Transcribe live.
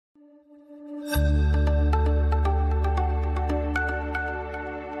Shahruh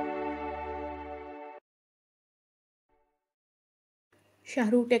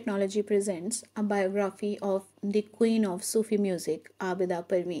Technology presents a biography of the Queen of Sufi music, Abida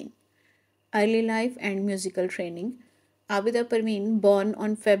Parveen. Early life and musical training. Abida Parveen, born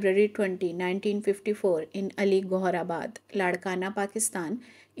on February 20, 1954 in Ali Goharabad, Ladkana, Pakistan,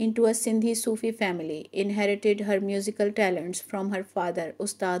 into a Sindhi Sufi family, inherited her musical talents from her father,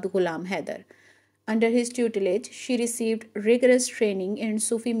 Ustad Ghulam Haider. Under his tutelage, she received rigorous training in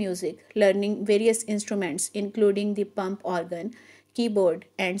Sufi music, learning various instruments including the pump organ, keyboard,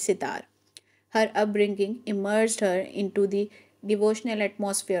 and sitar. Her upbringing immersed her into the devotional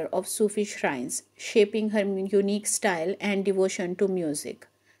atmosphere of Sufi shrines, shaping her unique style and devotion to music.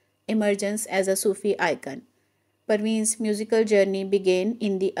 Emergence as a Sufi icon. Parveen's musical journey began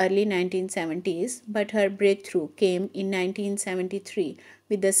in the early 1970s, but her breakthrough came in 1973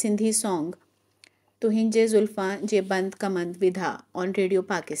 with the Sindhi song तुहिंजे जुल्फां जे बंद कमंद विधा on Radio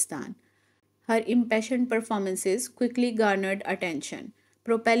Pakistan. Her impassioned performances quickly garnered attention,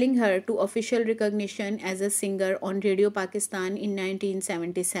 propelling her to official recognition as a singer on Radio Pakistan in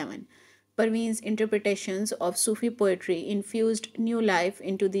 1977. Parveen's interpretations of Sufi poetry infused new life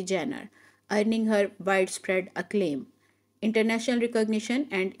into the genre, earning her widespread acclaim, international recognition,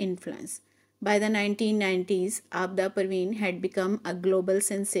 and influence. By the 1990s, Abda Parveen had become a global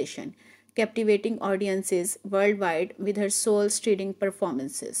sensation, captivating audiences worldwide with her soul stirring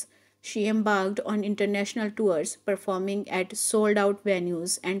performances. She embarked on international tours, performing at sold out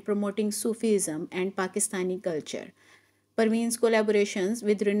venues and promoting Sufism and Pakistani culture. Parveen's collaborations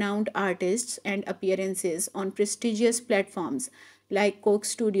with renowned artists and appearances on prestigious platforms like Coke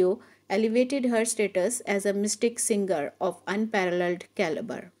Studio elevated her status as a mystic singer of unparalleled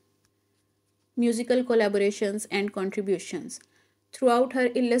caliber. Musical collaborations and contributions. Throughout her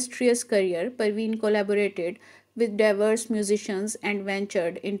illustrious career, Parveen collaborated with diverse musicians and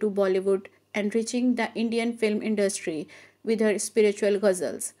ventured into Bollywood, enriching the Indian film industry with her spiritual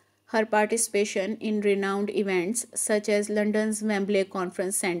ghazals. Her participation in renowned events such as London's Wembley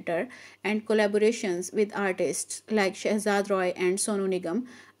Conference Centre and collaborations with artists like Shehzad Roy and Sonu Nigam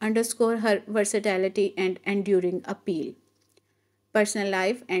underscore her versatility and enduring appeal. Personal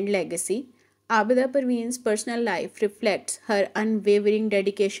life and legacy. Abida Parveen's personal life reflects her unwavering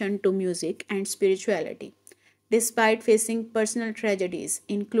dedication to music and spirituality. Despite facing personal tragedies,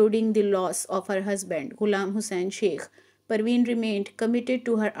 including the loss of her husband, Ghulam Hussain Sheikh, Parveen remained committed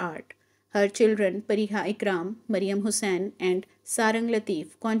to her art. Her children, Pariha Ikram, Mariam Hussain, and Sarang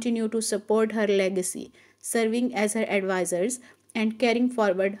Latif, continue to support her legacy, serving as her advisors and carrying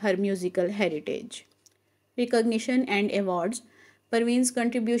forward her musical heritage. Recognition and awards. Parveen's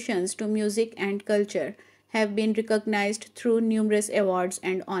contributions to music and culture have been recognized through numerous awards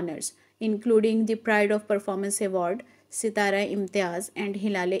and honors, including the Pride of Performance Award, Sitara Imtiaz, and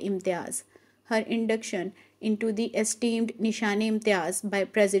Hilale Imtiaz. Her induction into the esteemed Nishane-Imtiaz by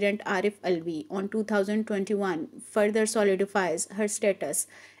President Arif Alvi on 2021 further solidifies her status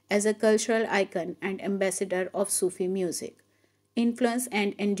as a cultural icon and ambassador of Sufi music. Influence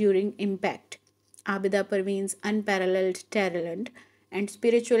and enduring impact. Abida Parveen's unparalleled talent and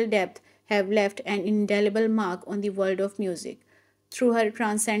spiritual depth have left an indelible mark on the world of music. Through her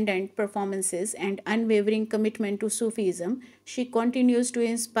transcendent performances and unwavering commitment to Sufism, she continues to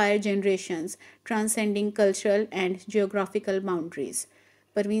inspire generations, transcending cultural and geographical boundaries.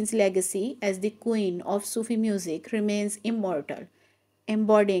 Parveen's legacy as the queen of Sufi music remains immortal,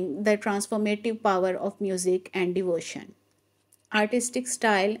 embodying the transformative power of music and devotion. Artistic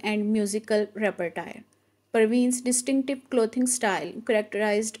style and musical repertoire. Parveen's distinctive clothing style,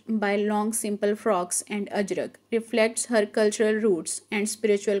 characterized by long simple frocks and ajrak, reflects her cultural roots and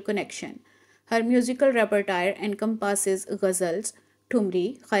spiritual connection. Her musical repertoire encompasses ghazals,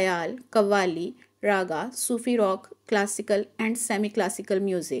 thumri, khayal, qawwali, raga, Sufi rock, classical and semi-classical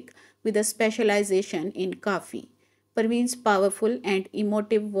music, with a specialization in kafi. Parveen's powerful and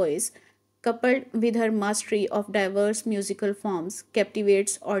emotive voice, coupled with her mastery of diverse musical forms,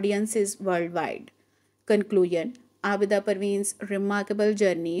 captivates audiences worldwide. Conclusion. Abida Parveen's remarkable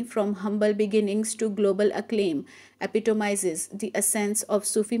journey from humble beginnings to global acclaim epitomizes the essence of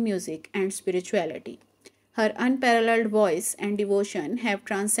Sufi music and spirituality. Her unparalleled voice and devotion have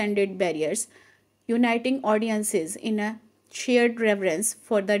transcended barriers, uniting audiences in a shared reverence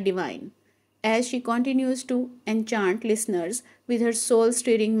for the divine. As she continues to enchant listeners with her soul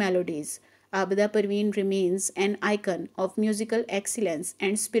stirring melodies, Abida Parveen remains an icon of musical excellence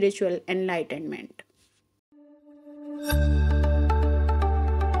and spiritual enlightenment.